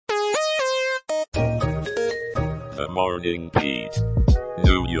Morning Beat,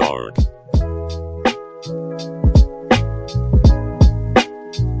 New York.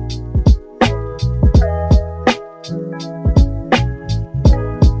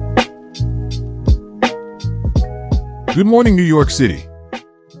 Good morning, New York City.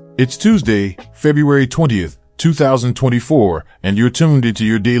 It's Tuesday, February 20th, 2024, and you're tuned into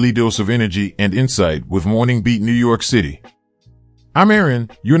your daily dose of energy and insight with Morning Beat New York City. I'm Aaron,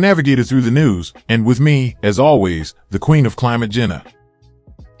 your navigator through the news, and with me, as always, the Queen of Climate, Jenna.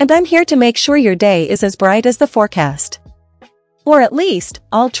 And I'm here to make sure your day is as bright as the forecast. Or at least,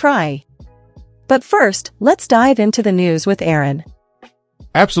 I'll try. But first, let's dive into the news with Aaron.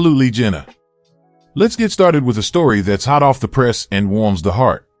 Absolutely, Jenna. Let's get started with a story that's hot off the press and warms the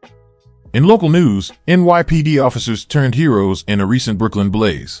heart. In local news, NYPD officers turned heroes in a recent Brooklyn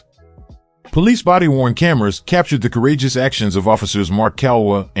blaze. Police body-worn cameras captured the courageous actions of officers Mark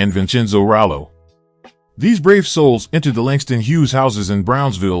Calwa and Vincenzo Rallo. These brave souls entered the Langston Hughes houses in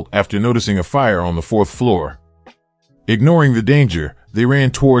Brownsville after noticing a fire on the fourth floor. Ignoring the danger, they ran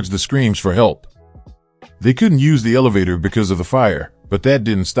towards the screams for help. They couldn't use the elevator because of the fire, but that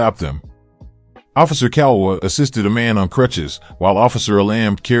didn't stop them. Officer Calwa assisted a man on crutches, while Officer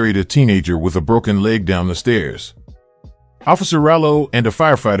Alam carried a teenager with a broken leg down the stairs. Officer Rallo and a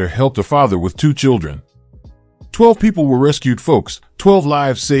firefighter helped a father with 2 children. 12 people were rescued, folks, 12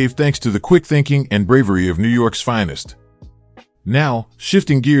 lives saved thanks to the quick thinking and bravery of New York's finest. Now,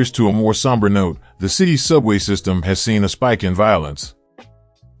 shifting gears to a more somber note, the city's subway system has seen a spike in violence.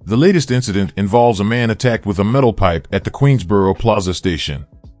 The latest incident involves a man attacked with a metal pipe at the Queensboro Plaza station.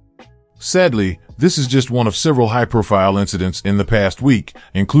 Sadly, this is just one of several high-profile incidents in the past week,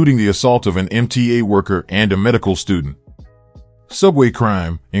 including the assault of an MTA worker and a medical student. Subway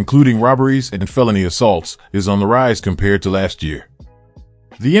crime, including robberies and felony assaults, is on the rise compared to last year.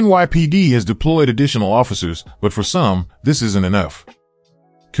 The NYPD has deployed additional officers, but for some, this isn't enough.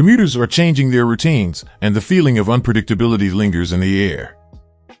 Commuters are changing their routines, and the feeling of unpredictability lingers in the air.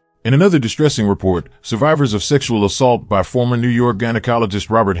 In another distressing report, survivors of sexual assault by former New York gynecologist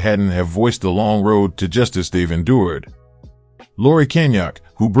Robert Haddon have voiced the long road to justice they've endured. Lori Kanyok,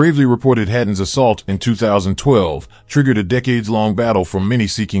 who bravely reported Haddon's assault in 2012, triggered a decades-long battle from many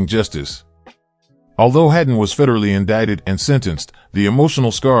seeking justice. Although Haddon was federally indicted and sentenced, the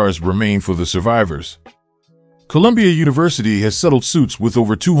emotional scars remain for the survivors. Columbia University has settled suits with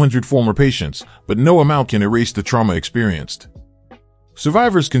over 200 former patients, but no amount can erase the trauma experienced.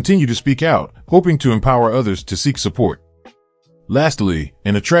 Survivors continue to speak out, hoping to empower others to seek support. Lastly,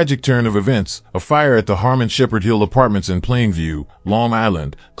 in a tragic turn of events, a fire at the Harmon Shepherd Hill Apartments in Plainview, Long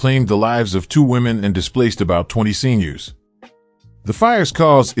Island, claimed the lives of 2 women and displaced about 20 seniors. The fire's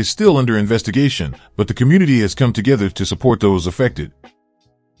cause is still under investigation, but the community has come together to support those affected.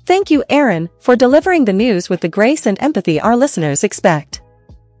 Thank you, Aaron, for delivering the news with the grace and empathy our listeners expect.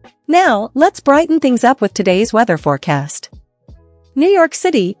 Now, let's brighten things up with today's weather forecast. New York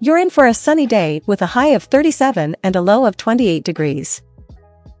City, you're in for a sunny day with a high of 37 and a low of 28 degrees.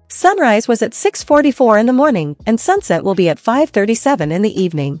 Sunrise was at 6:44 in the morning and sunset will be at 5:37 in the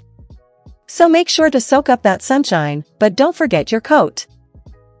evening. So make sure to soak up that sunshine, but don't forget your coat.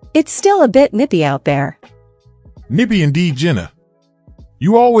 It's still a bit nippy out there. Nippy indeed, Jenna.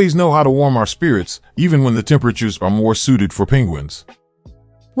 You always know how to warm our spirits, even when the temperatures are more suited for penguins.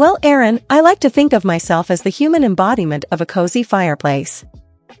 Well, Aaron, I like to think of myself as the human embodiment of a cozy fireplace.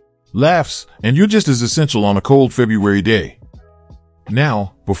 Laughs, and you're just as essential on a cold February day.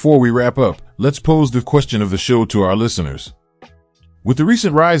 Now, before we wrap up, let's pose the question of the show to our listeners. With the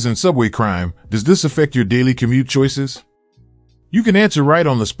recent rise in subway crime, does this affect your daily commute choices? You can answer right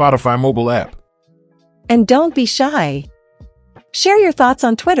on the Spotify mobile app. And don't be shy. Share your thoughts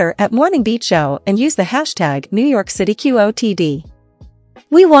on Twitter at Morning Beat Show and use the hashtag NewYorkCityQOTD.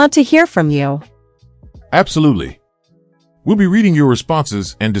 We want to hear from you. Absolutely. We'll be reading your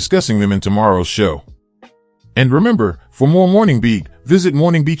responses and discussing them in tomorrow's show. And remember, for more Morning Beat, visit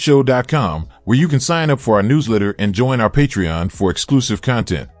morningbeatshow.com, where you can sign up for our newsletter and join our Patreon for exclusive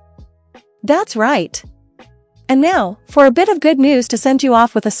content. That's right. And now, for a bit of good news to send you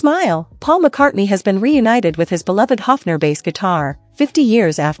off with a smile, Paul McCartney has been reunited with his beloved Hofner bass guitar, 50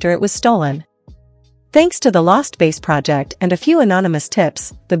 years after it was stolen. Thanks to the Lost Bass Project and a few anonymous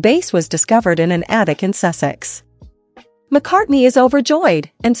tips, the bass was discovered in an attic in Sussex. McCartney is overjoyed,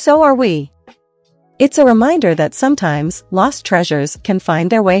 and so are we. It's a reminder that sometimes lost treasures can find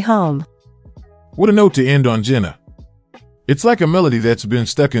their way home. What a note to end on, Jenna. It's like a melody that's been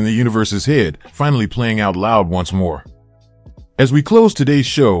stuck in the universe's head, finally playing out loud once more. As we close today's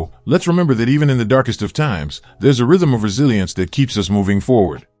show, let's remember that even in the darkest of times, there's a rhythm of resilience that keeps us moving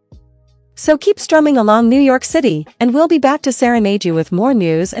forward. So keep strumming along New York City, and we'll be back to serenade you with more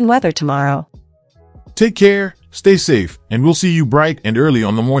news and weather tomorrow. Take care, stay safe, and we'll see you bright and early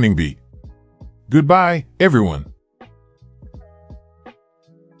on the morning beat. Goodbye, everyone.